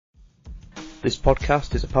This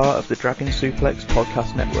podcast is a part of the Dragon Suplex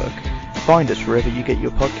Podcast Network. Find us wherever you get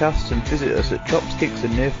your podcasts and visit us at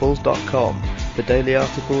dropskicksandnearfalls.com for daily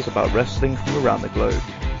articles about wrestling from around the globe.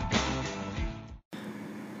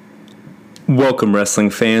 Welcome, wrestling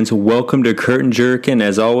fans. Welcome to Curtain Jerkin.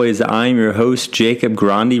 As always, I'm your host, Jacob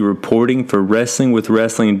Grondy, reporting for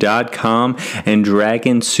WrestlingWithWrestling.com and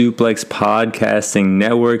Dragon Suplex Podcasting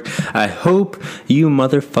Network. I hope you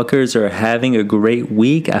motherfuckers are having a great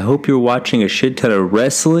week. I hope you're watching a shit ton of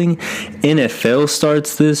wrestling. NFL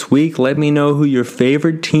starts this week. Let me know who your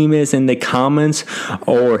favorite team is in the comments,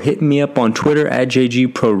 or hit me up on Twitter at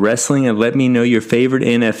JG Pro Wrestling and let me know your favorite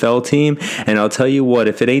NFL team. And I'll tell you what,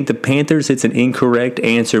 if it ain't the Panthers, it's an incorrect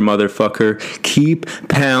answer, motherfucker. Keep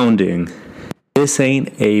pounding. This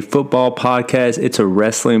ain't a football podcast, it's a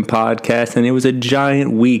wrestling podcast, and it was a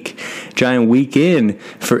giant weekend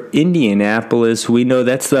for Indianapolis. We know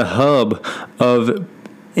that's the hub of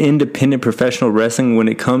independent professional wrestling when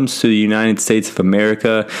it comes to the United States of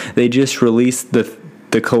America. They just released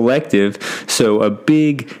the collective, so a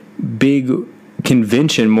big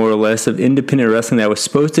convention, more or less, of independent wrestling that was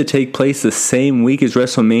supposed to take place the same week as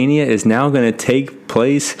WrestleMania is now going to take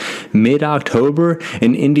place mid-October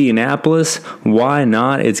in Indianapolis. Why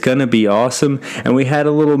not? It's going to be awesome. And we had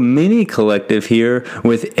a little mini collective here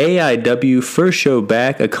with AIW, first show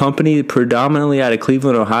back, a company predominantly out of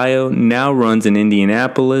Cleveland, Ohio, now runs in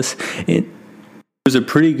Indianapolis. It was a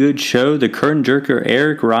pretty good show. The Curtain Jerker,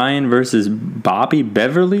 Eric Ryan versus Bobby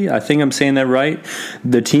Beverly. I think I'm saying that right.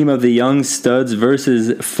 The team of the Young Studs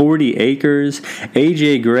versus 40 Acres.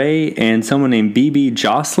 AJ Gray and someone named BB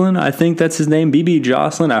Jocelyn. I think that's his name, BB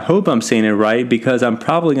Jocelyn. I hope I'm saying it right because I'm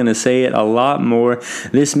probably going to say it a lot more.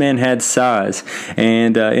 This man had size.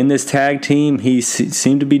 And in this tag team, he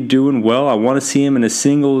seemed to be doing well. I want to see him in a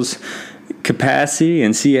singles capacity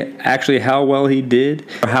and see actually how well he did,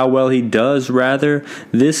 or how well he does, rather.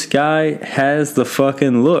 This guy has the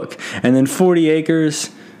fucking look. And then 40 Acres,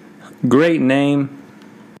 great name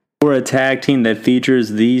for a tag team that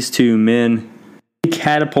features these two men.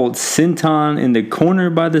 Catapult Sinton in the corner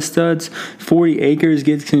by the Studs. 40 Acres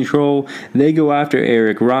gets control. They go after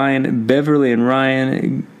Eric Ryan. Beverly and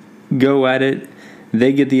Ryan go at it.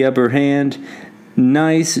 They get the upper hand.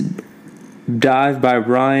 Nice dive by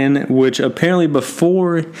Ryan, which apparently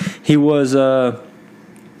before he was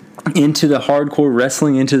into the hardcore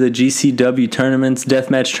wrestling, into the GCW tournaments,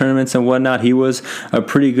 deathmatch tournaments and whatnot, he was a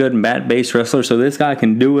pretty good mat-based wrestler. So this guy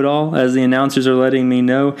can do it all, as the announcers are letting me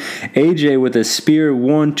know. AJ with a spear,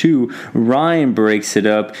 1-2. Ryan breaks it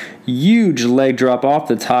up. Huge leg drop off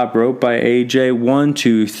the top rope by AJ.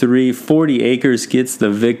 1-2-3. 40 Acres gets the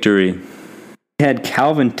victory. Had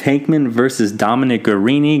Calvin Tankman versus Dominic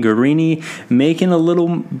Guarini. Guarini making a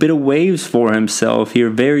little bit of waves for himself here.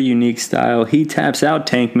 Very unique style. He taps out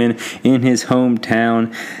Tankman in his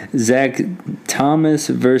hometown. Zach Thomas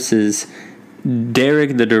versus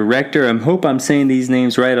Derek the Director. I hope I'm saying these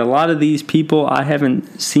names right. A lot of these people I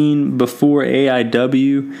haven't seen before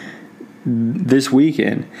AIW this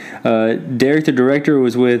weekend. Derek the Director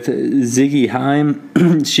was with Ziggy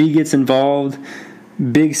Haim. She gets involved.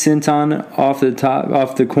 Big senton off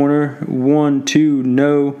the corner. 1-2,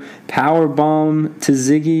 no. Power bomb to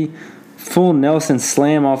Ziggy. Full Nelson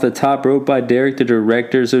slam off the top rope by Derek the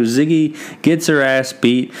Director. So Ziggy gets her ass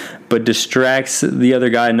beat, but distracts the other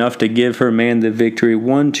guy enough to give her man the victory.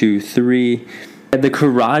 1-2-3. Had the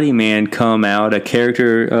Karate Man come out, a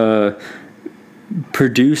character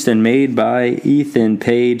produced and made by Ethan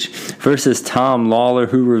Page, versus Tom Lawler,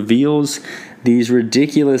 who reveals these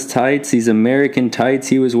ridiculous tights, these American tights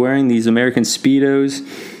he was wearing, these American Speedos.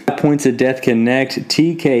 Points of Death connect,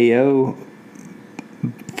 TKO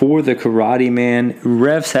for the Karate Man.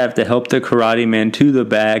 Refs have to help the Karate Man to the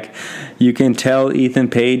back. You can tell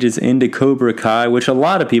Ethan Page is into Cobra Kai, which a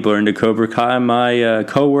lot of people are into Cobra Kai. My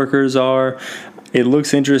coworkers are. It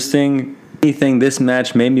looks interesting. Anything, this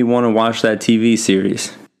match made me want to watch that TV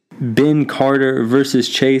series. Ben Carter versus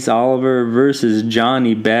Chase Oliver versus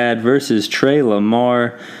Johnny Bad versus Trey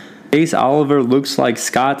Lamar. Chase Oliver looks like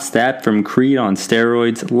Scott Stapp from Creed on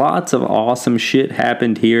steroids. Lots of awesome shit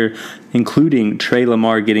happened here, including Trey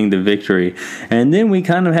Lamar getting the victory. And then we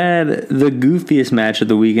kind of had the goofiest match of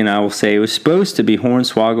the weekend, I will say. It was supposed to be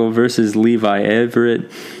Hornswoggle versus Levi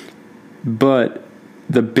Everett, but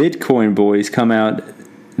the Bitcoin boys come out.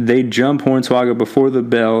 They jump Hornswoggle before the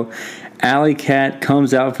bell. Alley Cat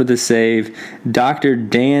comes out for the save. Dr.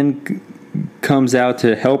 Dan comes out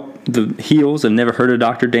to help the heels. I've never heard of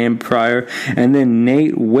Dr. Dan prior. And then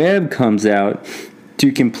Nate Webb comes out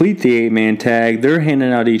to complete the 8-man tag. They're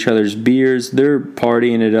handing out each other's beers. They're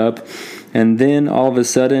partying it up. And then all of a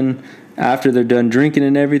sudden, after they're done drinking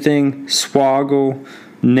and everything, Swoggle,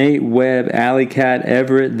 Nate Webb, Alley Cat,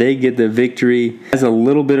 Everett, they get the victory as a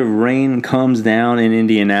little bit of rain comes down in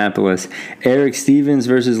Indianapolis. Eric Stevens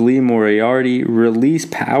versus Lee Moriarty. Release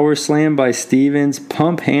power slam by Stevens.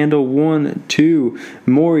 Pump handle 1-2.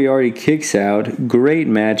 Moriarty kicks out. Great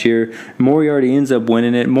match here. Moriarty ends up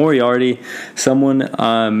winning it. Moriarty, someone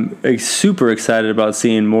I'm super excited about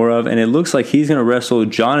seeing more of, and it looks like he's going to wrestle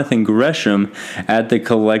Jonathan Gresham at the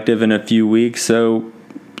Collective in a few weeks. So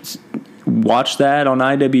watch that on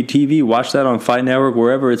IWTV, watch that on Fight Network,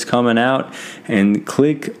 wherever it's coming out, and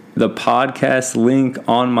click the podcast link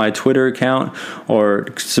on my Twitter account, or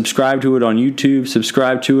subscribe to it on YouTube,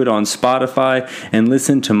 subscribe to it on Spotify, and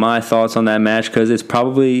listen to my thoughts on that match, because it's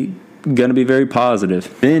probably going to be very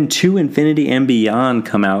positive. Then To Infinity and Beyond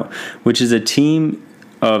come out, which is a team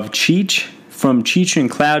of Cheech from Cheech and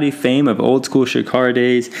Cloudy fame of Old School Shakar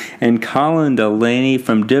days, and Colin Delaney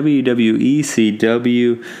from WWE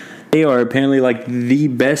ECW. They are apparently like the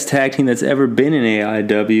best tag team that's ever been in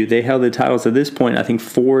AIW. They held the titles at this point, I think,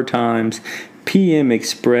 4 times. PM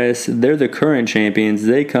Express, they're the current champions.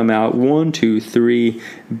 They come out 1, 2, 3.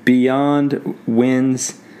 Beyond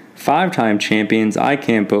wins. 5-time champions. I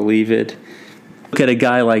can't believe it. Look at a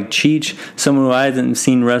guy like Cheech, someone who I haven't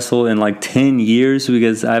seen wrestle in like 10 years,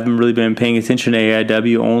 because I haven't really been paying attention to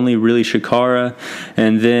AIW, only really Shakara.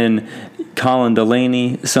 And then Colin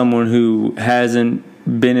Delaney, someone who hasn't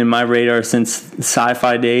been in my radar since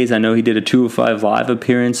Sci-Fi days. I know he did a 205 Live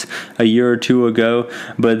appearance a year or two ago,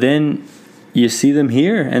 but then you see them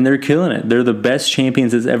here and they're killing it. They're the best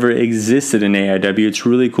champions that's ever existed in AIW. It's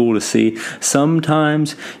really cool to see.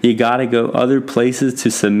 Sometimes you got to go other places to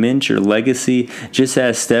cement your legacy. Just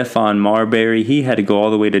as Stefan Marbury, he had to go all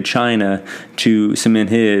the way to China to cement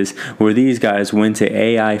his, where these guys went to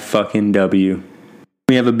AIW.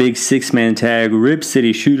 We have a big 6-man tag, Rip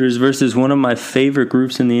City Shooters versus one of my favorite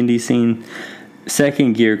groups in the indie scene,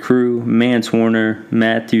 Second Gear Crew, Mance Warner,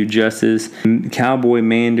 Matthew Justice, Cowboy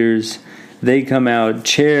Manders. They come out,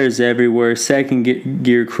 chairs everywhere, Second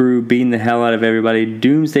Gear Crew beating the hell out of everybody.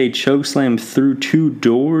 Doomsday Chokeslam through 2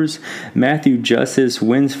 doors. Matthew Justice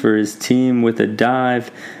wins for his team with a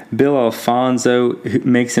dive. Bill Alfonso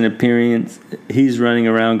makes an appearance. He's running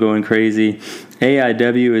around going crazy.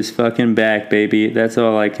 AIW is fucking back, baby. That's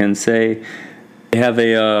all I can say. They have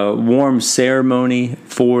a warm ceremony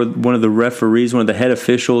for one of the referees, one of the head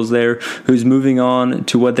officials there, who's moving on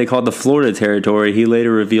to what they call the Florida territory. He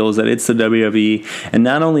later reveals that it's the WWE. And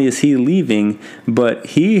not only is he leaving, but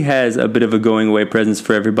he has a bit of a going away presence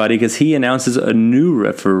for everybody, because he announces a new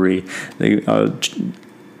referee.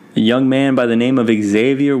 A young man by the name of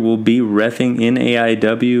Xavier will be reffing in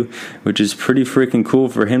AIW, which is pretty freaking cool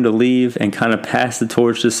for him to leave and kind of pass the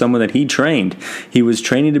torch to someone that he trained. He was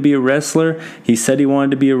training to be a wrestler. He said he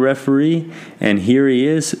wanted to be a referee, and here he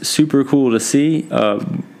is. Super cool to see.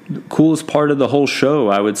 Coolest part of the whole show,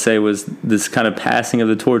 I would say, was this kind of passing of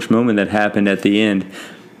the torch moment that happened at the end.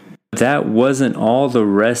 That wasn't all the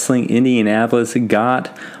wrestling Indianapolis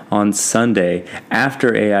got on Sunday.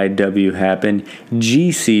 After AIW happened,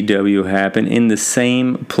 GCW happened in the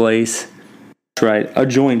same place. That's right, a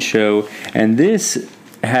joint show. And this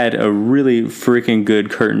had a really freaking good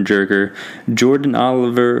curtain jerker. Jordan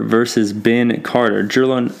Oliver versus Ben Carter.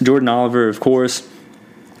 Jordan Oliver, of course,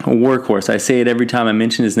 a workhorse. I say it every time I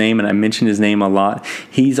mention his name, and I mention his name a lot.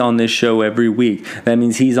 He's on this show every week. That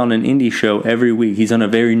means he's on an indie show every week. He's on a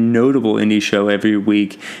very notable indie show every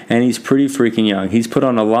week, and he's pretty freaking young. He's put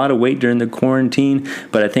on a lot of weight during the quarantine,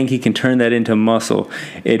 but I think he can turn that into muscle.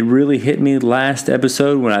 It really hit me last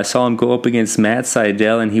episode when I saw him go up against Matt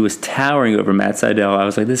Sydal, and he was towering over Matt Sydal. I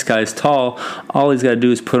was like, this guy's tall. All he's got to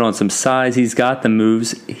do is put on some size. He's got the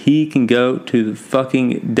moves. He can go to the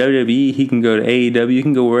fucking WWE. He can go to AEW. He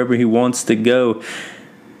can go wherever he wants to go.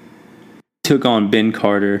 Took on Ben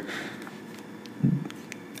Carter,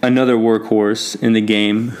 another workhorse in the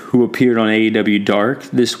game, who appeared on AEW Dark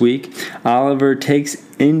this week. Oliver takes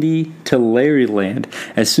Indy to Larryland.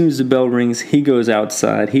 As soon as the bell rings, he goes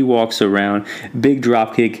outside. He walks around. Big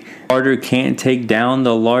dropkick. Carter can't take down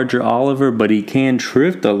the larger Oliver, but he can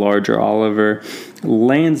trip the larger Oliver.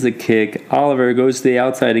 Lands the kick. Oliver goes to the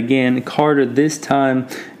outside again. Carter this time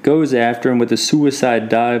goes after him with a suicide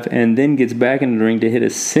dive, and then gets back in the ring to hit a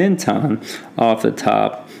senton off the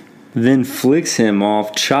top. Then flicks him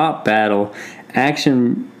off. Chop battle.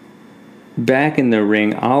 Action back in the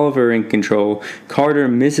ring. Oliver in control. Carter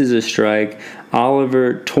misses a strike.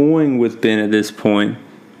 Oliver toying with Ben at this point.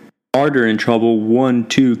 Carter in trouble.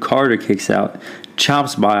 1-2. Carter kicks out.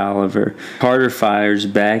 Chops by Oliver. Carter fires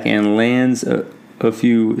back and lands a a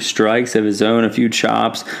few strikes of his own, a few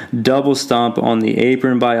chops. Double stomp on the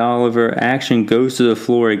apron by Oliver. Action goes to the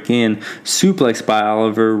floor again. Suplex by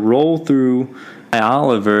Oliver. Roll through by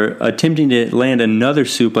Oliver, attempting to land another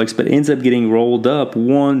suplex, but ends up getting rolled up.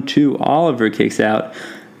 1, 2. Oliver kicks out.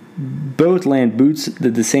 Both land boots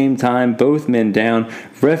at the same time, both men down.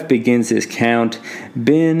 Ref begins his count.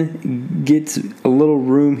 Ben gets a little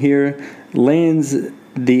room here, lands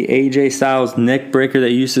the AJ Styles neck breaker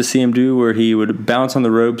that you used to see him do, where he would bounce on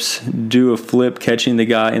the ropes, do a flip, catching the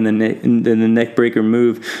guy in the neck breaker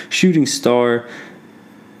move. Shooting star.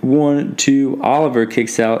 1, 2. Oliver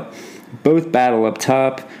kicks out. Both battle up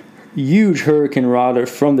top. Huge hurricane rod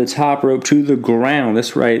from the top rope to the ground.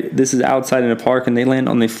 That's right. This is outside in the park, and they land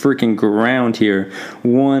on the freaking ground here.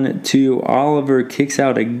 1, 2. Oliver kicks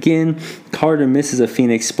out again. Carter misses a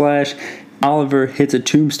Phoenix Splash. Oliver hits a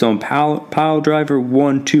tombstone pile driver.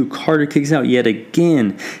 1, 2. Carter kicks out yet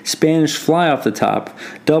again. Spanish fly off the top.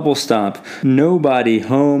 Double stomp. Nobody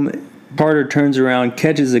home. Carter turns around,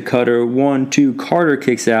 catches a cutter. 1, 2. Carter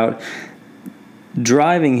kicks out,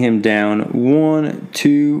 driving him down. 1,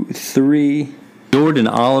 2, 3. Jordan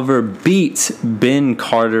Oliver beats Ben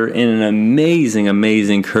Carter in an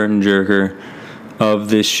amazing curtain jerker of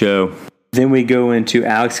this show. Then we go into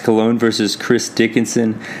Alex Colon versus Chris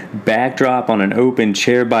Dickinson. Backdrop on an open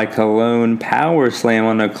chair by Colon. Power slam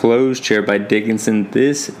on a closed chair by Dickinson.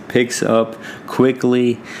 This picks up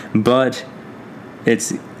quickly, but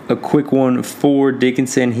it's a quick one for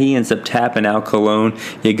Dickinson. He ends up tapping out Colon.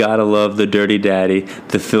 You gotta love the dirty daddy,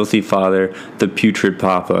 the filthy father, the putrid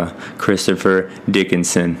papa, Christopher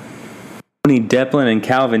Dickinson. Tony Deplin and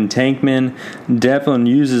Calvin Tankman. Deplin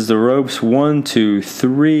uses the ropes. 1, 2,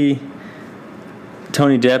 3.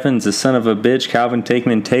 Tony Deplin's a son of a bitch. Calvin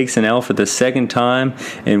Tankman takes an L for the second time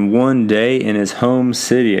in one day in his home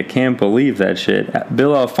city. I can't believe that shit.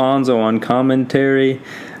 Bill Alfonso on commentary,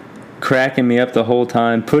 cracking me up the whole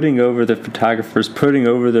time, putting over the photographers, putting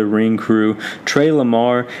over the ring crew. Trey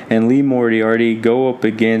Lamar and Lee Moriarty go up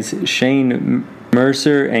against Shane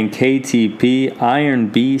Mercer and KTP. Iron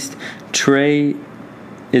Beast. Trey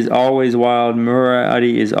is always wild.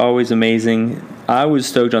 Moriarty is always amazing. I was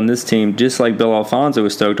stoked on this team, just like Bill Alfonso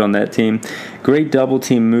was stoked on that team. Great double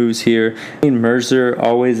team moves here. Mercer,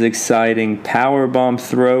 always exciting. Powerbomb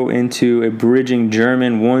throw into a bridging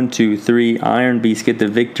German. 1, 2, 3. Iron Beast get the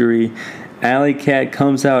victory. Alley Cat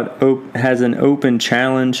comes out, has an open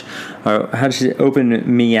challenge, or how does she say, open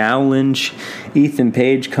meowlinge. Ethan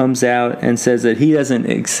Page comes out and says that he doesn't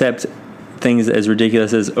accept things as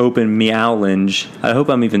ridiculous as open meowlinge. I hope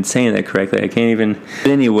I'm even saying that correctly. I can't even.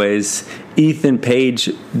 But anyways, Ethan Page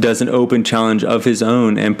does an open challenge of his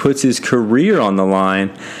own and puts his career on the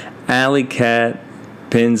line. Alley Cat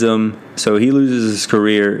pins him, so he loses his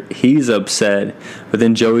career. He's upset, but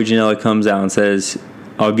then Joey Janela comes out and says,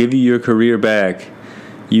 I'll give you your career back.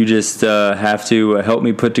 You just have to help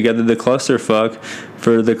me put together the clusterfuck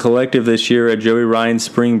for the collective this year at Joey Ryan's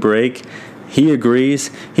spring break. He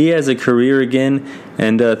agrees. He has a career again,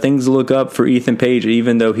 and things look up for Ethan Page,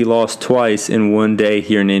 even though he lost twice in one day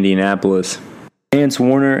here in Indianapolis. Vance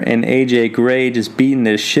Warner and AJ Gray just beating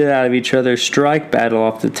the shit out of each other. Strike battle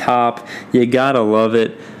off the top. You gotta love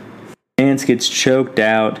it. Vance gets choked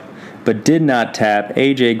out, but did not tap.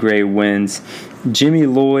 AJ Gray wins. Jimmy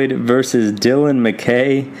Lloyd versus Dylan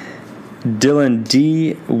McKay. Dylan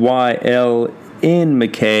DYL in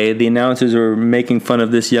McKay. The announcers were making fun of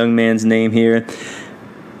this young man's name here.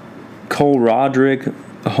 Cole Roderick,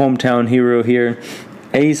 a hometown hero here.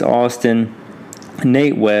 Ace Austin,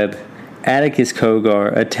 Nate Webb, Atticus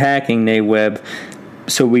Cogar attacking Nate Webb,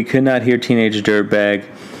 so we could not hear Teenage Dirtbag.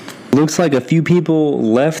 Looks like a few people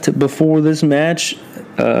left before this match.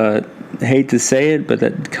 Hate to say it, but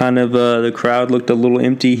that kind of the crowd looked a little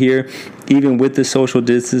empty here, even with the social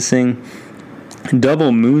distancing. Double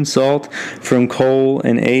moonsault from Cole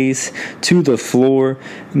and Ace to the floor.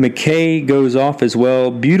 McKay goes off as well.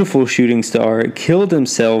 Beautiful shooting star. Killed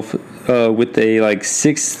himself with a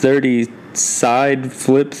 630 side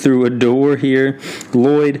flip through a door here.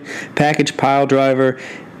 Lloyd, package pile driver,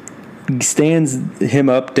 stands him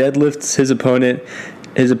up, deadlifts his opponent.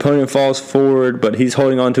 His opponent falls forward, but he's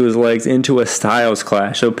holding on to his legs into a Styles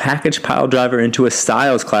Clash. So package pile driver into a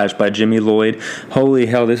Styles Clash by Jimmy Lloyd. Holy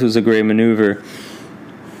hell, this was a great maneuver.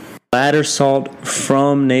 Ladder salt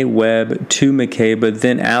from Nate Webb to McKay, but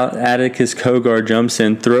then Atticus Cogar jumps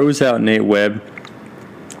in, throws out Nate Webb,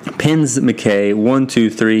 pins McKay. 1, 2,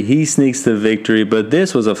 3. He sneaks the victory, but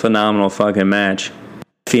this was a phenomenal fucking match.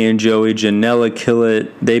 Fee and Joey Janela kill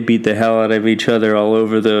it. They beat the hell out of each other all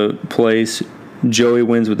over the place. Joey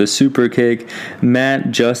wins with a super kick. Matt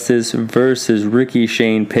Justice versus Ricky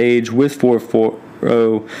Shane Page with 4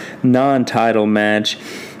 4-0 non-title match.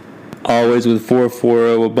 Always with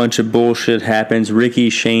 4-4-0, a bunch of bullshit happens. Ricky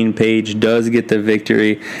Shane Page does get the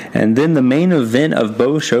victory. And then the main event of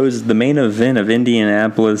both shows, the main event of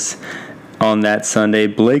Indianapolis on that Sunday,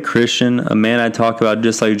 Blake Christian, a man I talk about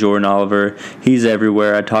just like Jordan Oliver. He's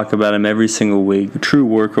everywhere. I talk about him every single week. True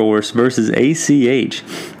workhorse versus ACH.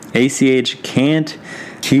 ACH can't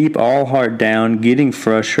keep all heart down, getting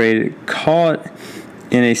frustrated, caught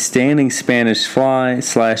in a standing Spanish fly /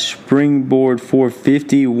 springboard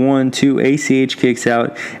 450, 1-2, ACH kicks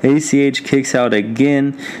out, ACH kicks out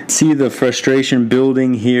again. See the frustration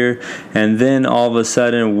building here, and then all of a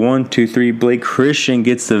sudden, 1-2-3, Blake Christian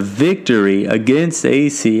gets the victory against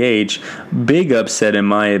ACH. Big upset in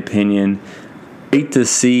my opinion. Great to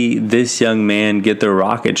see this young man get the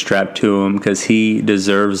rocket strapped to him because he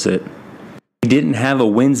deserves it. We didn't have a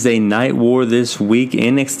Wednesday night war this week.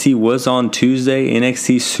 NXT was on Tuesday,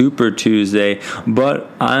 NXT Super Tuesday,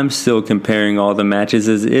 but I'm still comparing all the matches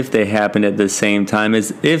as if they happened at the same time,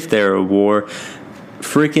 as if they're a war.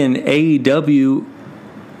 Freaking AEW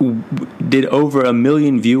did over 1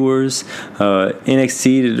 million viewers.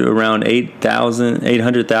 NXT did around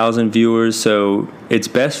 800,000 viewers, so it's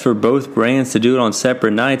best for both brands to do it on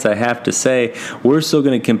separate nights, I have to say. We're still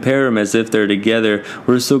going to compare them as if they're together.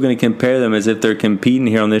 We're still going to compare them as if they're competing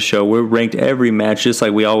here on this show. We're ranked every match just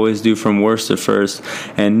like we always do from worst to first.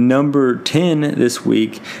 And number 10 this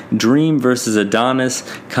week, Dream versus Adonis.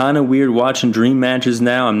 Kind of weird watching Dream matches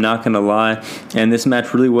now, I'm not going to lie. And this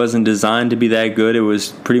match really wasn't designed to be that good. It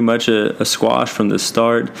was pretty much a squash from the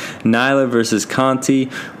start. Nyla versus Conti.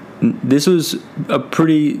 This was a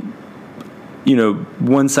pretty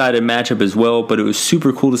one-sided matchup as well, but it was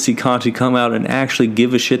super cool to see Conti come out and actually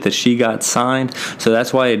give a shit that she got signed. So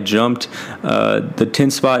that's why it jumped the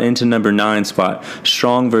 10th spot into number 9 spot.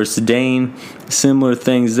 Strong versus Dane. Similar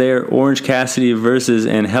things there. Orange Cassidy versus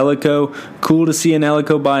Angelico. Cool to see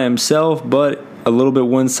Angelico by himself, but a little bit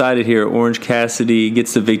one-sided here. Orange Cassidy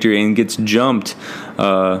gets the victory and gets jumped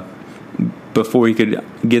before he could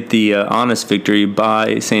get the honest victory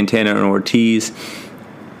by Santana and Ortiz.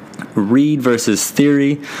 Reed versus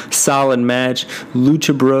Theory, solid match.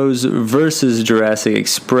 Lucha Bros versus Jarrasic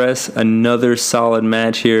Express, another solid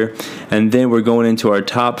match here. And then we're going into our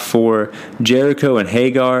top 4, Jericho and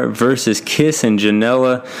Hager versus Kiss and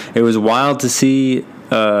Janela. It was wild to see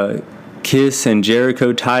Kiss and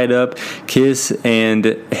Jericho tied up. Kiss and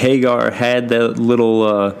Hager had that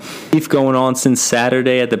little beef going on since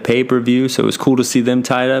Saturday at the pay-per-view, so it was cool to see them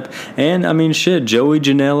tied up. And, Joey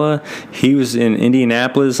Janela, he was in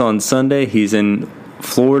Indianapolis on Sunday. He's in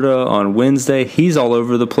Florida on Wednesday. He's all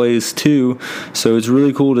over the place, too, so it's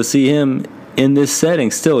really cool to see him in this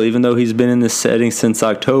setting still, even though he's been in this setting since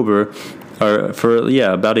October, or for,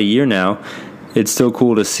 about a year now. It's still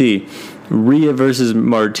cool to see. Rhea versus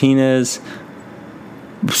Martinez,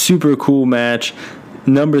 super cool match.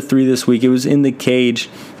 Number 3 this week, it was in the cage.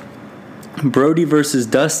 Brodie versus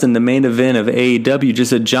Dustin, the main event of AEW,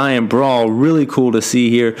 just a giant brawl. Really cool to see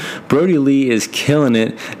here. Brodie Lee is killing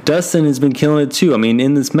it. Dustin has been killing it too.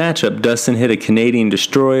 In this matchup, Dustin hit a Canadian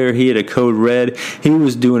Destroyer. He hit a Code Red. He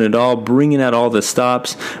was doing it all, bringing out all the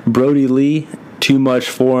stops. Brodie Lee, too much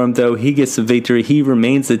for him, though. He gets the victory. He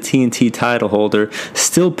remains the TNT title holder.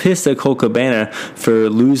 Still pissed at Colt Cabana for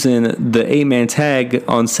losing the 8-man tag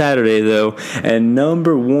on Saturday, though. And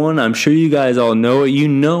number 1, I'm sure you guys all know it. You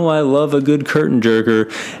know I love a good curtain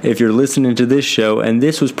jerker if you're listening to this show. And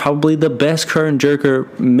this was probably the best curtain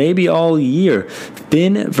jerker maybe all year.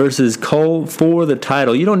 Finn versus Cole for the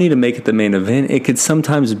title. You don't need to make it the main event. It could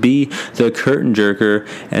sometimes be the curtain jerker.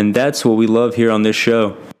 And that's what we love here on this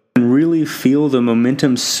show. Really feel the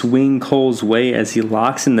momentum swing Cole's way as he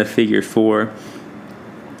locks in the figure 4.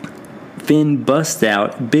 Finn busts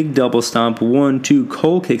out, big double stomp, 1-2,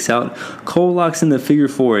 Cole kicks out, Cole locks in the figure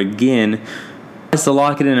 4 again, tries to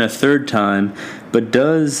lock it in a third time, but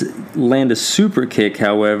does land a super kick,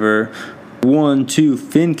 however. 1-2,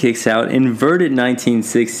 Finn kicks out, inverted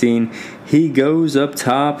 1916, he goes up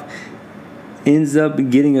top, ends up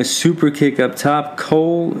getting a super kick up top.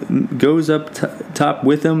 Cole goes up top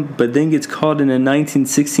with him, but then gets caught in a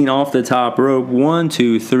 1916 off the top rope. 1,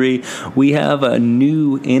 2, 3. We have a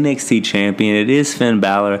new NXT champion. It is Finn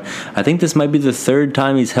Balor. I think this might be the 3rd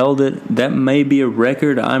time he's held it. That may be a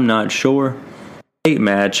record. I'm not sure. Great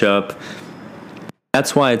matchup.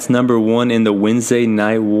 That's why it's number 1 in the Wednesday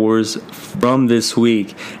Night Wars from this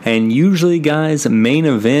week. And usually, guys, main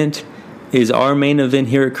event is our main event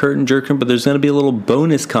here at Curtain Jerkin, but there's going to be a little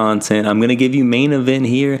bonus content. I'm going to give you main event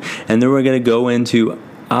here, and then we're going to go into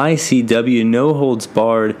ICW No Holds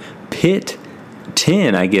Barred Pit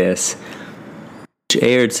 10, I guess.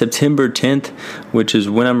 aired September 10th, which is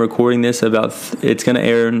when I'm recording this. It's going to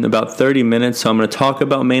air in about 30 minutes, so I'm going to talk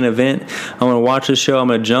about Main Event. I'm going to watch the show. I'm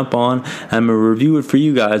going to jump on. I'm going to review it for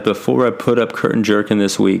you guys before I put up Curtain Jerkin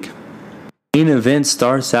this week. Main Event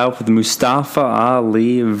starts out with Mustafa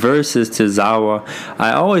Ali versus Tozawa.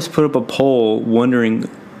 I always put up a poll wondering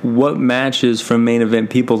what matches from Main Event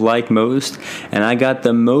people like most, and I got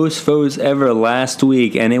the most votes ever last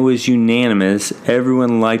week, and it was unanimous.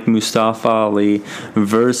 Everyone liked Mustafa Ali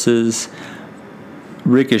versus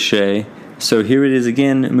Ricochet. So here it is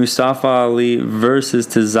again, Mustafa Ali versus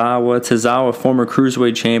Tozawa. Tozawa, former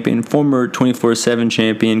Cruiserweight champion, former 24/7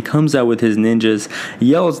 champion, comes out with his ninjas,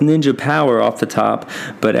 yells ninja power off the top,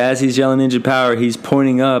 but as he's yelling ninja power, he's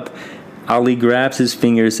pointing up. Ali grabs his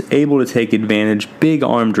fingers, able to take advantage, big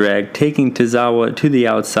arm drag, taking Tozawa to the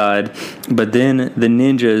outside, but then the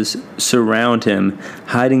ninjas surround him,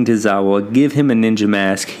 hiding Tozawa, give him a ninja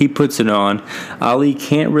mask, he puts it on. Ali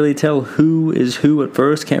can't really tell who is who at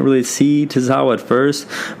first, can't really see Tozawa at first,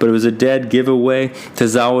 but it was a dead giveaway.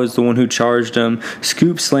 Tozawa is the one who charged him.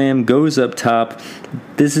 Scoop slam goes up top.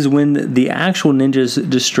 This is when the actual ninjas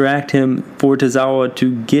distract him for Tozawa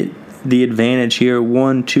to get the advantage here.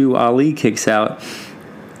 1-2, Ali kicks out.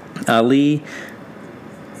 Ali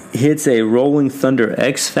hits a Rolling Thunder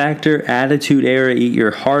X Factor, Attitude Era, eat your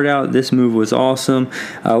heart out. This move was awesome.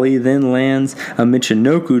 Ali then lands a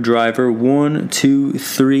Michinoku driver. 1, 2,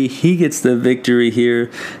 3. He gets the victory here.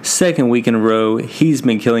 Second week in a row. He's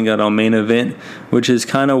been killing it on Main Event, which is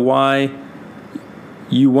kind of why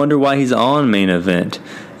you wonder why he's on Main Event.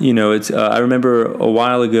 You know, it's. I remember a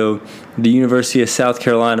while ago, the University of South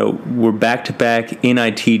Carolina were back-to-back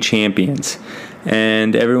NIT champions.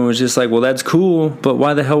 And everyone was just like, well, that's cool, but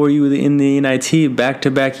why the hell were you in the NIT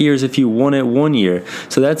back-to-back years if you won it one year?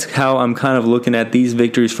 So that's how I'm kind of looking at these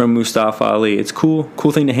victories from Mustafa Ali. It's cool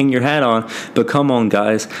thing to hang your hat on, but come on,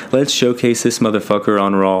 guys. Let's showcase this motherfucker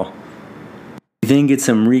on Raw. We then get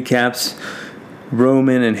some recaps.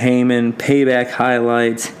 Roman and Heyman, Payback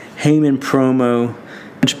highlights, Heyman promo,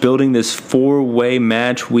 building this four-way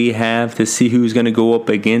match we have to see who's going to go up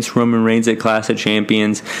against Roman Reigns at Clash of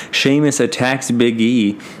Champions. Sheamus attacks Big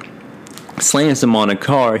E, slams him on a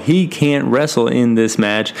car. He can't wrestle in this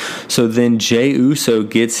match, so then Jey Uso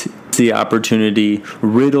gets the opportunity.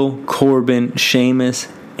 Riddle, Corbin, Sheamus,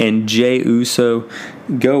 and Jey Uso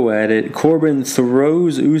go at it. Corbin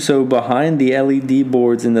throws Uso behind the LED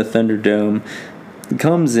boards in the Thunderdome.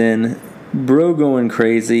 Comes in, bro going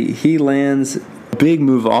crazy. He lands a big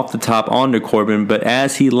move off the top onto Corbin, but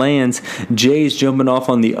as he lands, Jay's jumping off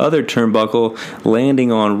on the other turnbuckle, landing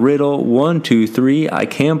on Riddle. 1, 2, 3. I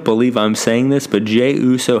can't believe I'm saying this, but Jey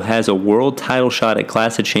Uso has a world title shot at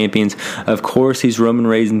Clash of Champions. Of course, he's Roman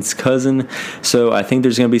Reigns' cousin, so I think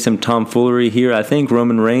there's going to be some tomfoolery here. I think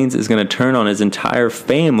Roman Reigns is going to turn on his entire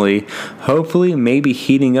family, hopefully maybe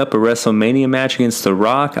heating up a WrestleMania match against The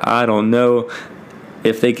Rock. I don't know.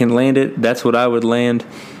 If they can land it, that's what I would land.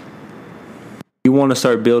 You want to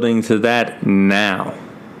start building to that now.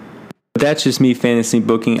 But that's just me fantasy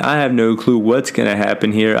booking. I have no clue what's going to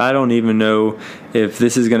happen here. I don't even know if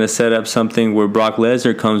this is going to set up something where Brock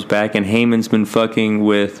Lesnar comes back and Heyman's been fucking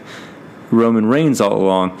with Roman Reigns all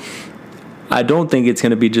along. I don't think it's going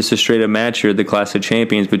to be just a straight-up match here at the Clash of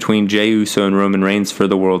Champions between Jey Uso and Roman Reigns for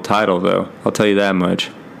the world title, though. I'll tell you that much.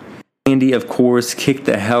 Andy, of course, kicked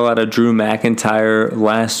the hell out of Drew McIntyre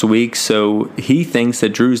last week, so he thinks that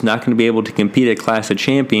Drew's not going to be able to compete at Clash of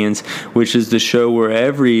Champions, which is the show where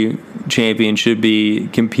every champion should be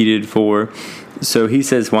competed for. So he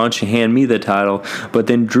says, why don't you hand me the title? But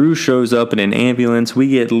then Drew shows up in an ambulance. We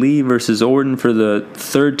get Lee versus Orton for the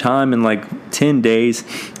third time in like 10 days,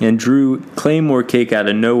 and Drew, Claymore kick out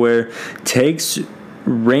of nowhere, takes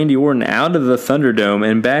Randy Orton out of the Thunderdome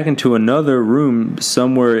and back into another room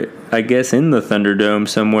somewhere, I guess in the Thunderdome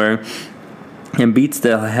somewhere, and beats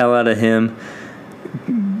the hell out of him.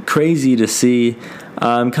 Crazy to see.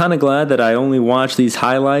 I'm kind of glad that I only watched these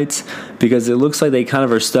highlights because it looks like they kind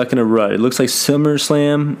of are stuck in a rut. It looks like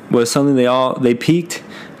SummerSlam was something they peaked.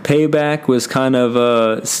 Payback was kind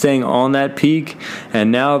of staying on that peak,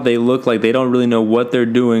 and now they look like they don't really know what they're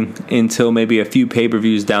doing until maybe a few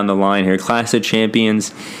pay-per-views down the line here. Clash of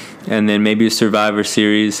Champions, and then maybe a Survivor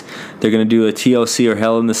Series. They're going to do a TLC or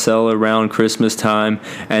Hell in the Cell around Christmas time,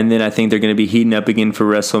 and then I think they're going to be heating up again for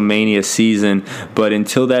WrestleMania season. But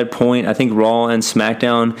until that point, I think Raw and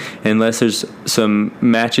SmackDown, unless there's some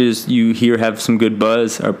matches you hear have some good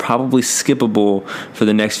buzz, are probably skippable for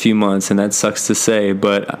the next few months, and that sucks to say,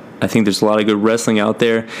 but I think there's a lot of good wrestling out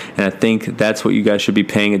there, and I think that's what you guys should be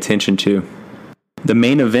paying attention to. The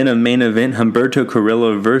main event of Main Event, Humberto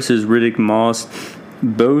Carrillo versus Riddick Moss.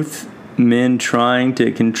 Both men trying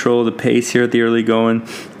to control the pace here at the early going.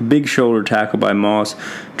 Big shoulder tackle by Moss.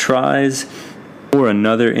 Tries for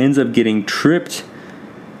another. Ends up getting tripped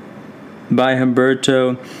by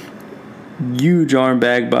Humberto. Huge arm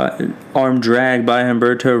drag by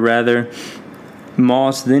Humberto, rather.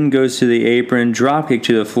 Moss then goes to the apron, dropkick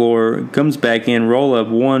to the floor, comes back in, roll up,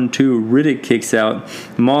 1-2, Riddick kicks out.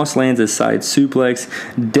 Moss lands a side suplex,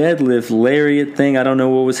 deadlift lariat thing. I don't know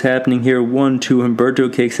what was happening here. 1-2,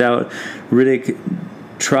 Humberto kicks out. Riddick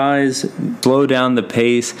tries slow down the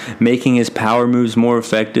pace, making his power moves more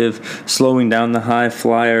effective, slowing down the high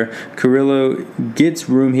flyer. Carrillo gets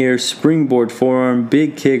room here, springboard forearm,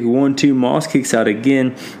 big kick, 1-2, Moss kicks out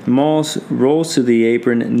again. Moss rolls to the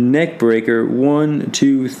apron, neck breaker,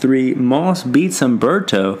 1-2-3. Moss beats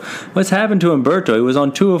Humberto. What's happened to Humberto? He was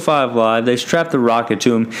on 205 Live. They strapped the rocket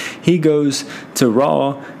to him. He goes to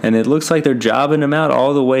Raw, and it looks like they're jobbing him out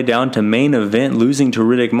all the way down to Main Event, losing to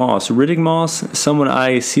Riddick Moss. Riddick Moss, someone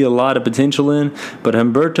I see a lot of potential in, but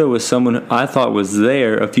Humberto was someone I thought was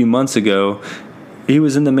there a few months ago. He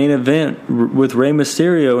was in the Main Event with Rey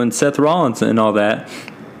Mysterio and Seth Rollins and all that,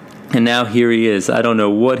 and now here he is. I don't know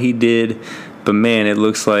what he did, but man, it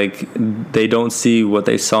looks like they don't see what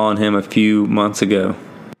they saw in him a few months ago.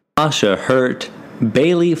 Sasha hurt.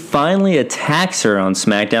 Bayley finally attacks her on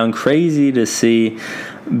SmackDown. Crazy to see.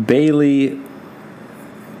 Bayley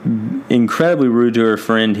incredibly rude to her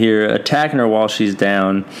friend here, attacking her while she's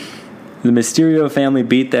down. The Mysterio family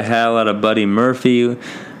beat the hell out of Buddy Murphy.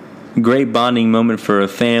 Great bonding moment for a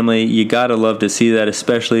family. You gotta love to see that,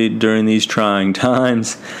 especially during these trying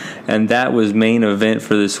times. And that was Main Event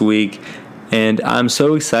for this week. And I'm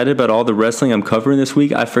so excited about all the wrestling I'm covering this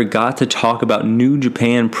week. I forgot to talk about New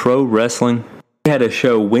Japan Pro Wrestling. We had a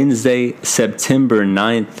show Wednesday, September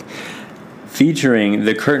 9th. Featuring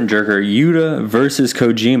the Curtain Jerker, Yuta versus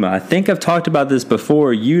Kojima. I think I've talked about this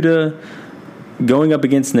before. Yuta going up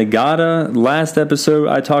against Nagata. Last episode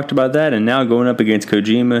I talked about that, and now going up against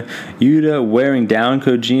Kojima. Yuta wearing down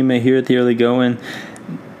Kojima here at the early going.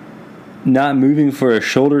 Not moving for a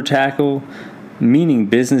shoulder tackle. Meaning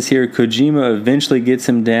business here. Kojima eventually gets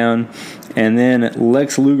him down. And then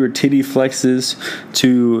Lex Luger titty flexes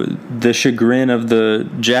to the chagrin of the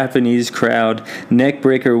Japanese crowd.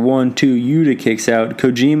 Neckbreaker 1-2, Yuta kicks out.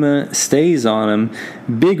 Kojima stays on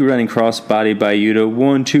him. Big running crossbody by Yuta.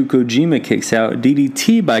 1-2, Kojima kicks out.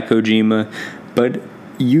 DDT by Kojima. But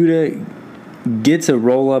Yuta gets a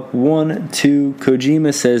roll-up. 1-2,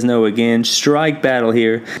 Kojima says no again. Strike battle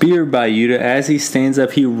here. Spear by Yuta. As he stands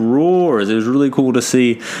up, he roars. It was really cool to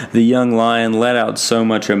see the young lion let out so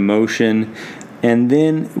much emotion. And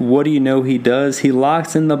then, what do you know he does? He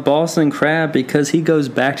locks in the Boston Crab because he goes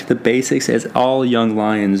back to the basics, as all young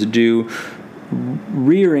lions do.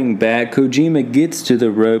 Rearing back, Kojima gets to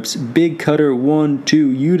the ropes. Big cutter,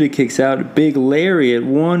 1-2, Yuta kicks out. Big lariat,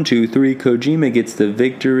 1-2-3, Kojima gets the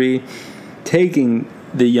victory. Taking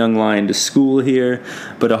the young lion to school here,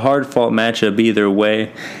 but a hard-fought matchup either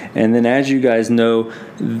way. And then, as you guys know,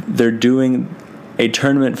 they're doing a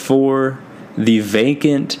tournament for the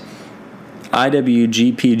vacant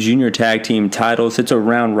IWGP Junior Tag Team titles. It's a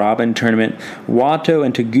round-robin tournament. Wato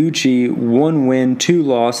and Taguchi, 1 win, 2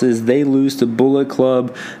 losses. They lose to Bullet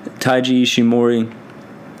Club, Taiji Ishimori,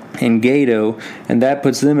 and Gato, and that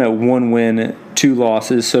puts them at 1 win, 2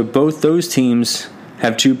 losses. So both those teams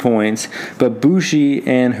have 2 points, but Bushi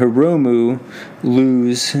and Hiromu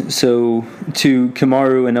lose to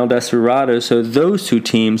Kamaru and El Desperado, so those 2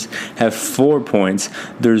 teams have 4 points.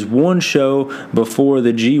 There's one show before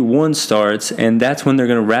the G1 starts, and that's when they're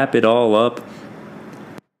going to wrap it all up.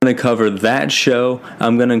 I'm going to cover that show.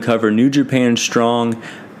 I'm going to cover New Japan Strong.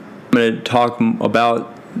 I'm going to talk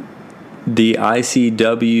about the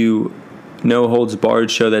ICW No Holds Barred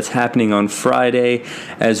show that's happening on Friday,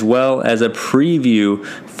 as well as a preview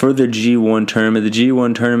for the G1 tournament. The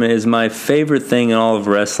G1 tournament is my favorite thing in all of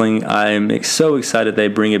wrestling. I'm so excited they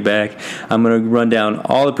bring it back. I'm going to run down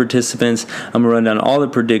all the participants. I'm going to run down all the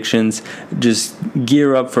predictions. Just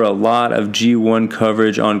gear up for a lot of G1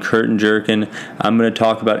 coverage on Curtain Jerkin. I'm going to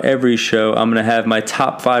talk about every show. I'm going to have my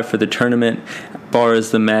top 5 for the tournament as far as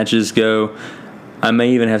the matches go. I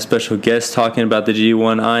may even have special guests talking about the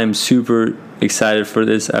G1. I am super excited for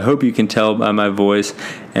this. I hope you can tell by my voice.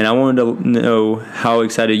 And I wanted to know how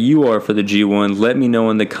excited you are for the G1. Let me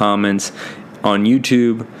know in the comments on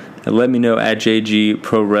YouTube. And let me know at JG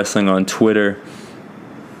Pro Wrestling on Twitter.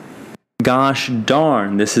 Gosh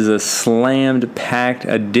darn, this is a slammed, packed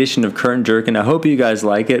edition of Curtain Jerkin. I hope you guys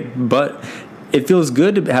like it. But it feels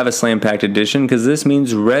good to have a slam-packed edition because this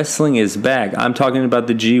means wrestling is back. I'm talking about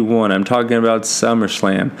the G1. I'm talking about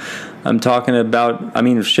SummerSlam. I'm talking about, I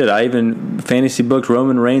even fantasy booked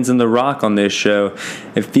Roman Reigns and The Rock on this show.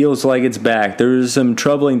 It feels like it's back. There's some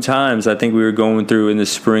troubling times I think we were going through in the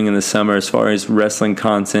spring and the summer as far as wrestling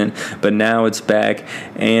content, but now it's back,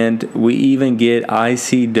 and we even get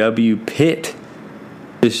ICW Pit.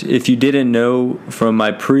 If you didn't know from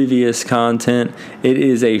my previous content, it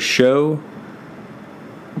is a show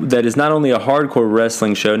that is not only a hardcore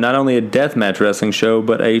wrestling show, not only a deathmatch wrestling show,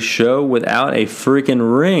 but a show without a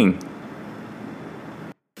freaking ring.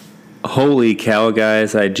 Holy cow,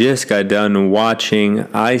 guys, I just got done watching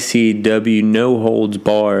ICW No Holds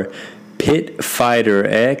Barred Pit Fighter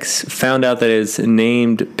X. Found out that it's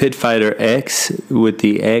named Pit Fighter X with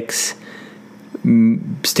the X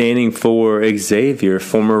standing for Xavier,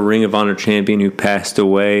 former Ring of Honor champion who passed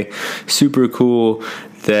away. Super cool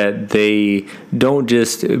that they don't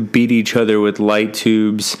just beat each other with light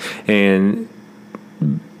tubes and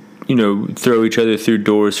throw each other through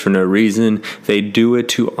doors for no reason. They do it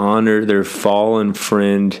to honor their fallen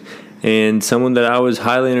friend and someone that I was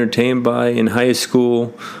highly entertained by in high school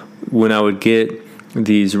when I would get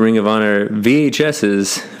these Ring of Honor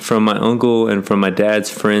VHSs from my uncle and from my dad's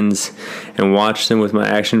friends and watch them with my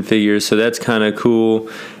action figures. So that's kind of cool.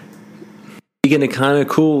 Speaking of kind of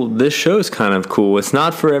cool, this show's kind of cool. It's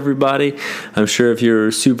not for everybody. I'm sure if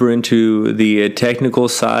you're super into the technical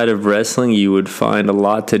side of wrestling, you would find a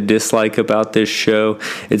lot to dislike about this show.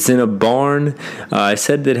 It's in a barn. I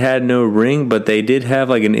said that it had no ring, but they did have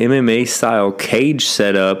like an MMA style cage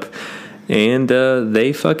set up, and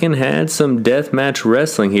they fucking had some deathmatch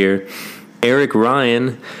wrestling here. Eric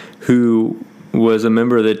Ryan, who was a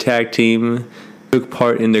member of the tag team, took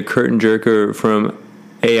part in the Curtain Jerker from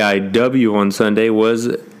AIW on Sunday,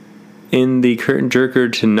 was in the Curtain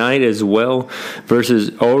Jerker tonight as well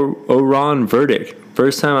versus Oran Verdict.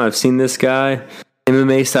 First time I've seen this guy.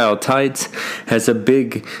 MMA style tights, has a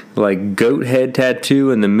big goat head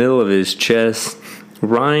tattoo in the middle of his chest.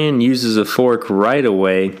 Ryan uses a fork right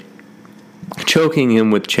away, choking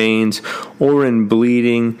him with chains. Oran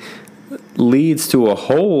bleeding, leads to a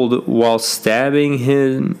hold while stabbing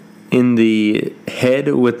him in the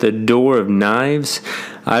head with the door of knives.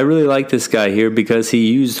 I really like this guy here because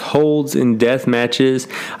he used holds in death matches.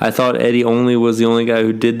 I thought Eddie Only was the only guy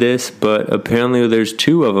who did this, but apparently there's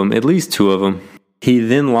two of them, at least two of them. He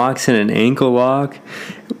then locks in an ankle lock.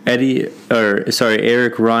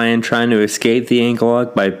 Eric Ryan trying to escape the ankle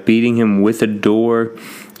lock by beating him with a door.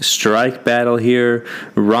 Strike battle here.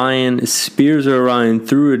 Ryan spears Orion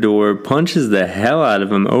through a door, punches the hell out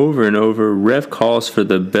of him over and over. Ref calls for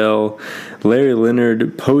the bell. Larry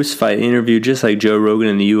Leonard post-fight interview, just like Joe Rogan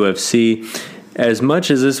in the UFC. As much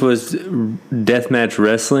as this was deathmatch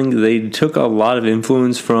wrestling, they took a lot of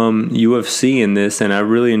influence from UFC in this, and I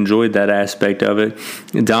really enjoyed that aspect of it.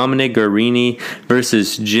 Dominic Garrini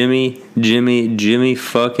versus Jimmy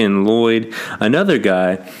fucking Lloyd. Another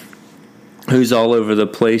guy who's all over the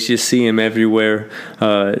place. You see him everywhere.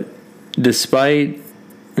 Despite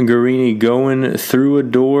Garrini going through a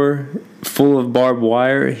door full of barbed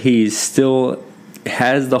wire, he still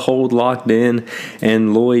has the hold locked in,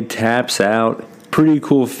 and Lloyd taps out. Pretty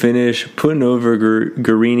cool finish, putting over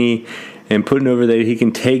Garrini and putting over that he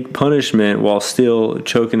can take punishment while still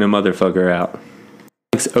choking a motherfucker out.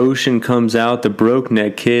 Alex Ocean comes out, the Broke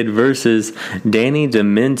Neck Kid versus Danny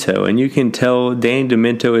Demento, and you can tell Danny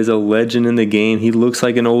Demento is a legend in the game. He looks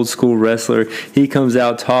like an old school wrestler. He comes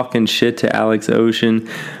out talking shit to Alex Ocean.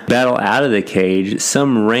 Battle out of the cage.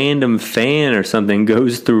 Some random fan or something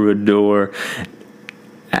goes through a door.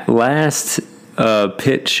 At last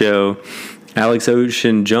pit show, Alex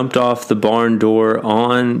Ocean jumped off the barn door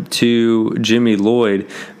onto Jimmy Lloyd,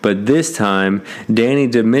 but this time Danny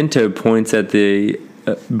Demento points at the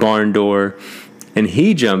barn door and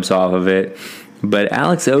he jumps off of it. But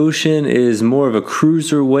Alex Ocean is more of a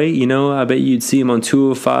cruiserweight. I bet you'd see him on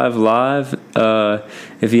 205 Live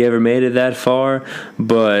if he ever made it that far.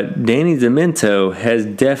 But Danny Demento has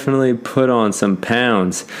definitely put on some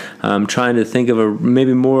pounds. I'm trying to think of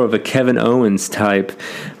maybe more of a Kevin Owens type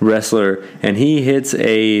wrestler, and he hits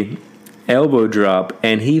a elbow drop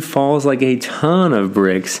and he falls like a ton of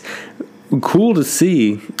bricks. Cool to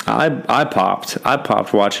see. I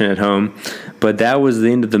popped watching at home, but that was the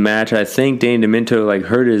end of the match. I think Danny Demento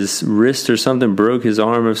hurt his wrist or something, broke his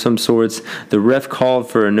arm of some sorts. The ref called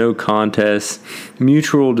for a no contest,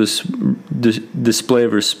 mutual display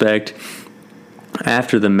of respect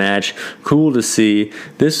after the match. Cool to see.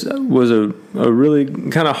 This was a really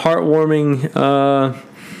kind of heartwarming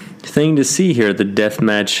thing to see here at the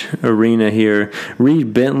deathmatch arena here.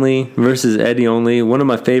 Reed Bentley versus Eddie Only. One of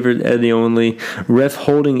my favorite Eddie Only. Ref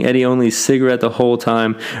holding Eddie Only's cigarette the whole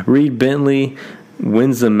time. Reed Bentley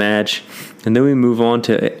wins the match. And then we move on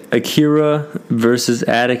to Akira versus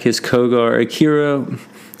Atticus Cogar. Akira,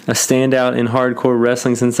 a standout in hardcore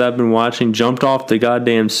wrestling since I've been watching, jumped off the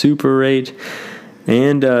goddamn Super 8.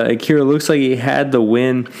 And Akira looks like he had the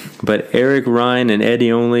win, but Eric Ryan and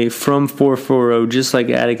Eddie Only from 440, just like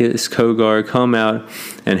Atticus Cogar, come out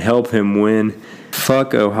and help him win.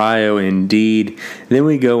 Fuck Ohio, indeed. Then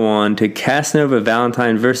we go on to Casanova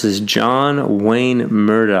Valentine versus John Wayne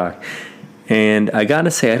Murdoch. And I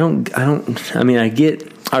gotta say,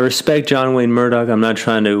 I respect John Wayne Murdoch. I'm not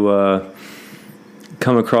trying to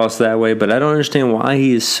come across that way, but I don't understand why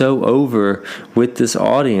he is so over with this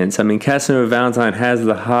audience. I mean, Casanova Valentine has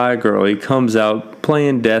the high girl. He comes out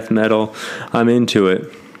playing death metal. I'm into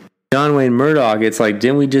it. John Wayne Murdoch, it's like,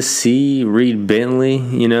 didn't we just see Reed Bentley,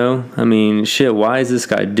 you know? I mean, shit, why is this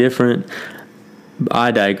guy different? I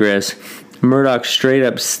digress. Murdoch straight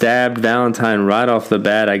up stabbed Valentine right off the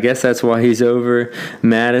bat. I guess that's why he's over.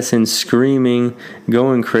 Madison screaming,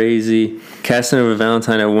 going crazy. Casanova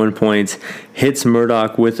Valentine at one point hits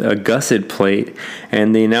Murdoch with a gusset plate,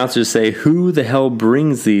 and the announcers say, "Who the hell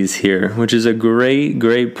brings these here?" Which is a great,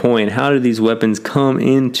 great point. How do these weapons come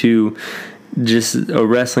into just a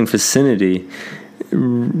wrestling vicinity?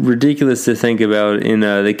 Ridiculous to think about in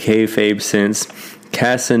the kayfabe sense.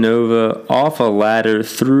 Casanova off a ladder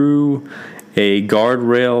through a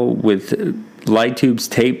guardrail with light tubes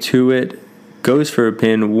taped to it, goes for a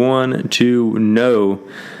pin, 1, 2, no.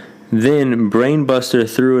 Then Brainbuster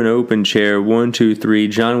through an open chair, 1, 2, 3.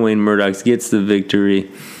 John Wayne Murdoch gets the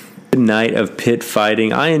victory. Night of pit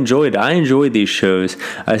fighting. I enjoyed these shows.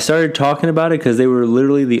 I started talking about it because they were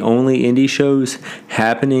literally the only indie shows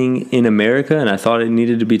happening in America, and I thought it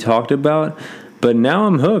needed to be talked about. But now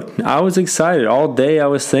I'm hooked. I was excited. All day I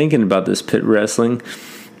was thinking about this pit wrestling.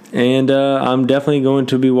 And I'm definitely going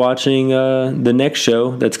to be watching the next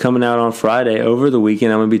show that's coming out on Friday over the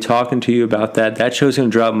weekend. I'm going to be talking to you about that. That show's going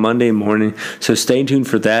to drop Monday morning, so stay tuned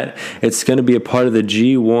for that. It's going to be a part of the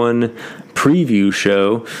G1 preview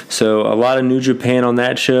show. So a lot of New Japan on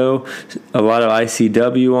that show, a lot of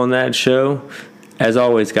ICW on that show. As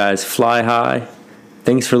always, guys, fly high.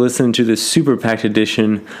 Thanks for listening to the super packed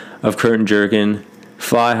edition of Curtain Jerkin.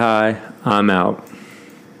 Fly high. I'm out.